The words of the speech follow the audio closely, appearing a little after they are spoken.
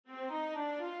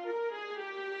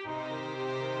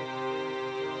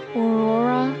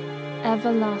Aurora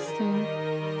Everlasting.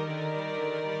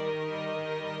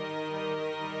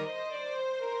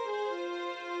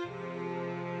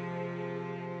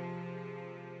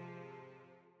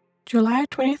 July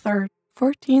 23rd,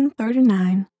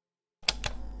 1439.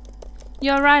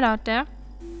 You alright out there?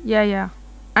 Yeah.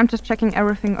 I'm just checking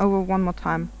everything over one more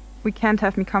time. We can't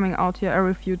have me coming out here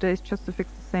every few days just to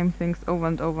fix the same things over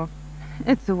and over.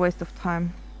 It's a waste of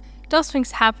time. Those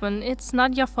things happen. It's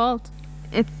not your fault.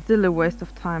 It's still a waste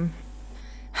of time.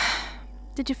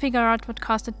 Did you figure out what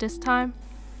caused it this time?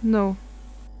 No.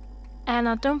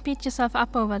 Anna, don't beat yourself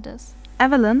up over this.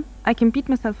 Evelyn, I can beat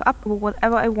myself up over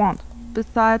whatever I want.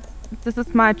 Besides, this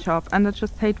is my job and I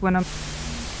just hate when I'm...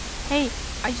 Hey,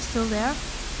 are you still there?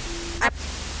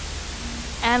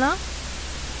 Anna?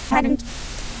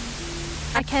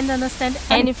 I can't understand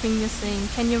anything you're saying.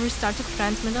 Can you restart the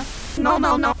transmitter? No.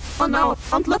 Oh no.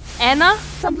 Don't look. Anna?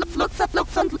 Don't look. Don't look.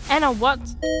 Anna, what?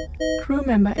 Crew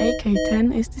member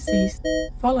AK-10 is deceased.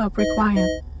 Follow-up required.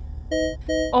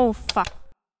 Oh, fuck.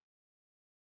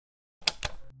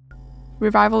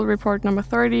 Revival report number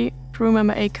 30. Crew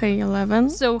member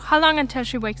AK-11. So, how long until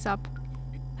she wakes up?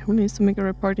 Who needs to make a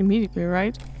report immediately,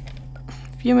 right? A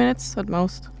few minutes at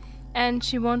most. And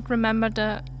she won't remember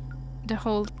the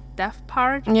whole death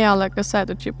part? Yeah, like I said,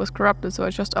 the chip was corrupted, so I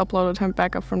just uploaded her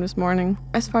backup from this morning.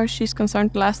 As far as she's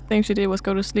concerned, the last thing she did was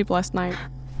go to sleep last night.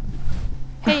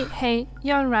 Hey,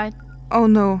 you're alright. Oh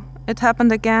no, it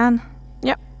happened again?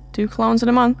 Yep, 2 clones in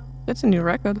a month. That's a new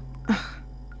record.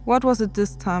 What was it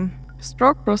this time?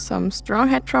 Stroke was some strong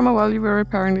head trauma while you were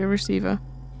repairing the receiver.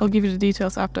 I'll give you the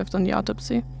details after I've done the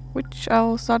autopsy, which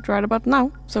I'll start right about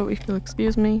now, so if you'll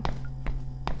excuse me.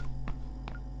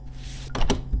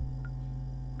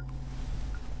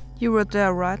 You were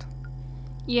there, right?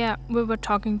 Yeah, we were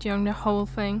talking during the whole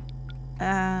thing.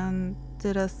 And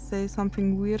did I say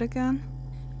something weird again?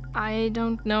 I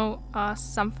don't know,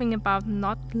 something about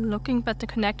not looking, but the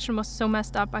connection was so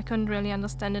messed up I couldn't really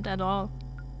understand it at all.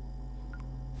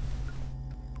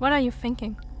 What are you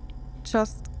thinking?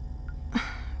 Just...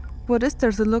 what is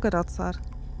there to look at outside?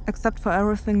 Except for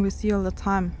everything we see all the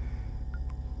time.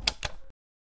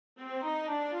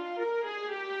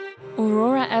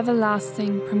 Aurora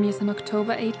Everlasting premieres on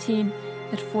October 18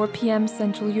 at 4 p.m.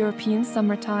 Central European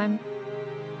Summer Time.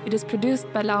 It is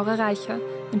produced by Laura Reicher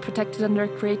and protected under a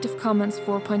Creative Commons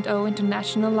 4.0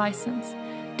 international license.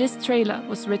 This trailer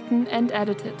was written and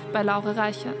edited by Laura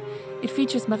Reicher. It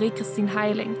features Marie-Christine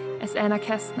Heiling as Anna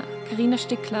Kästner, Carina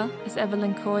Stickler as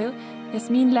Evelyn Coil,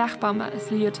 Jasmin Lechbaumer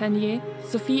as Leo Tanier,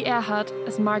 Sophie Erhart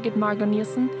as Margit Margo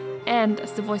Nilsén, and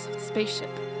as the voice of the spaceship.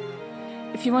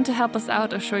 If you want to help us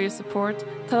out or show your support,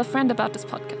 tell a friend about this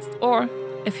podcast. Or,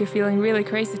 if you're feeling really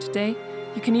crazy today,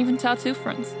 you can even tell 2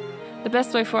 friends. The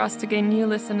best way for us to gain new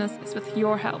listeners is with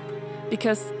your help.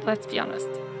 Because, let's be honest,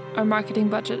 our marketing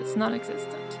budget is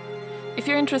non-existent. If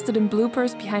you're interested in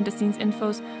bloopers, behind-the-scenes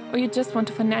infos, or you just want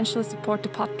to financially support the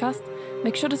podcast,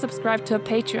 make sure to subscribe to our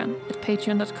Patreon at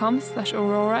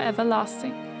patreon.com/Aurora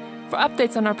Everlasting. For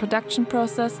updates on our production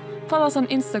process, follow us on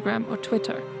Instagram or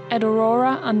Twitter at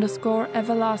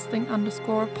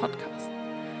Aurora_Everlasting_podcast.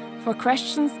 For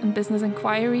questions and business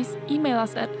inquiries, email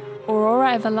us at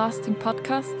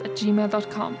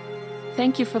auroraeverlastingpodcast@gmail.com.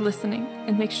 Thank you for listening,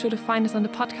 and make sure to find us on the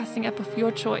podcasting app of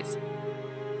your choice.